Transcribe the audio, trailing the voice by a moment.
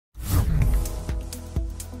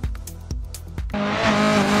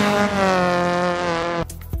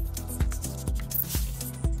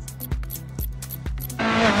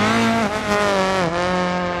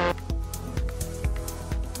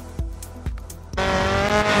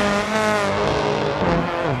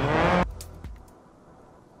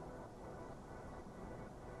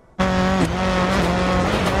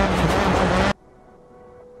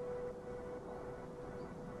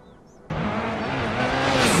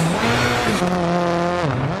Five,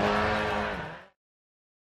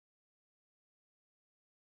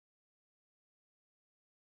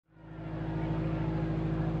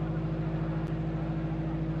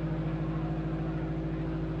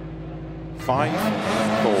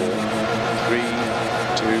 4, 3,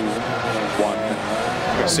 2, 1.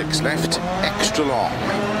 6 left, extra long.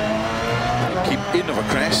 Keep in of a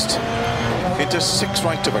crest, into 6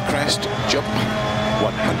 right of a crest, jump,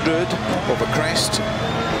 100 of a crest,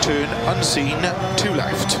 turn unseen, 2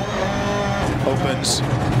 left, opens,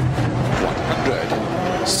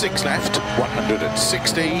 100, 6 left,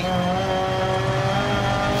 160,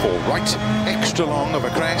 4 right, extra long of a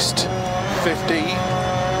crest, 50,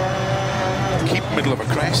 keep middle of a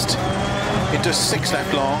crest, into 6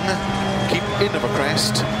 left long, keep in of a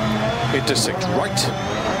crest, into 6 right,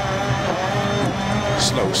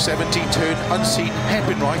 slow 70, turn unseen,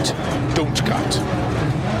 hairpin right, don't cut,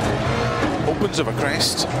 opens of a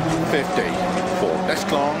crest, 50, 4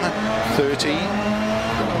 left long, 30,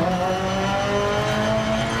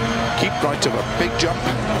 keep right of a big jump,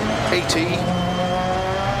 80,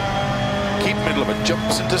 keep middle of a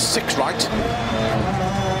jumps into 6 right,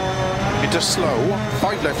 into slow,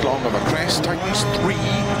 5 left long of a crest, tightens 3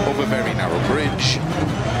 over very narrow bridge,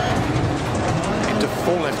 into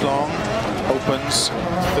 4 left long, opens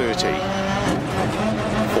 30,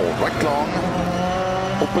 4 right long,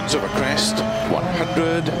 opens over crest,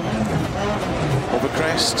 100, over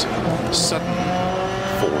crest, sudden,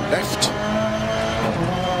 4 left,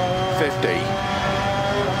 50,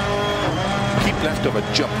 keep left of a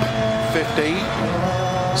jump, 50,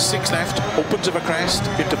 6 left, opens of a crest,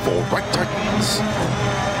 into 4 right tightens,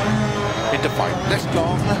 into 5 left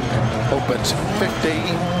long, opens 50,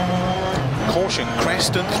 caution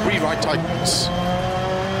crest and 3 right tightens,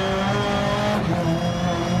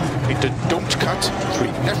 into don't cut,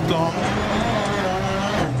 3 left long,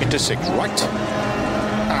 into 6 right,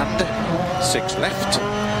 and 6 left,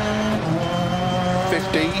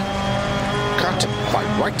 50, cut,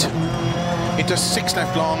 5 right, into 6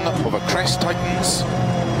 left long, over crest tightens,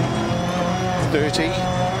 30,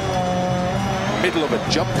 middle of a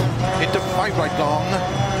jump, into 5 right long,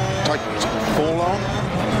 tightens 4 long,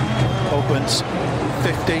 opens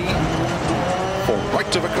 50, 4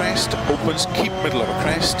 right of a crest, opens, keep middle of a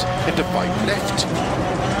crest, into 5 left,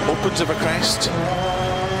 opens of a crest,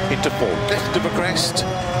 into 4 left of a crest,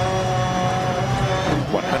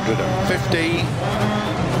 150,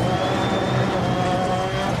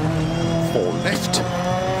 4 left,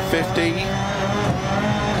 50,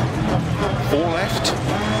 4 left,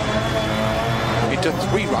 into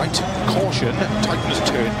 3 right, caution, tightens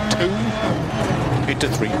turn 2, into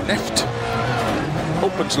 3 left,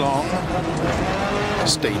 opens long,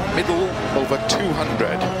 stay middle over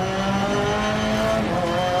 200,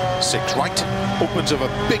 6 right, opens of a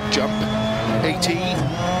big jump, 80,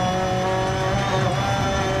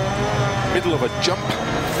 middle of a jump,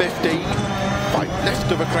 50, 5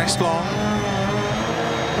 left of a crest long,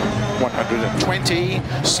 120,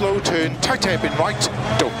 slow turn, tight hairpin right,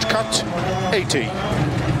 don't cut, 80.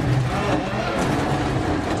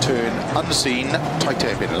 Turn unseen, tight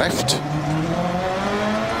hairpin left,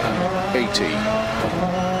 80.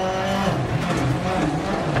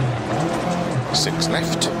 6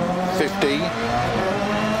 left, 50.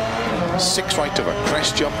 6 right of a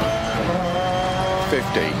crest jump,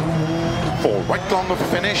 50. 4 right long of a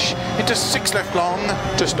finish, into 6 left long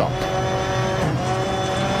to stop.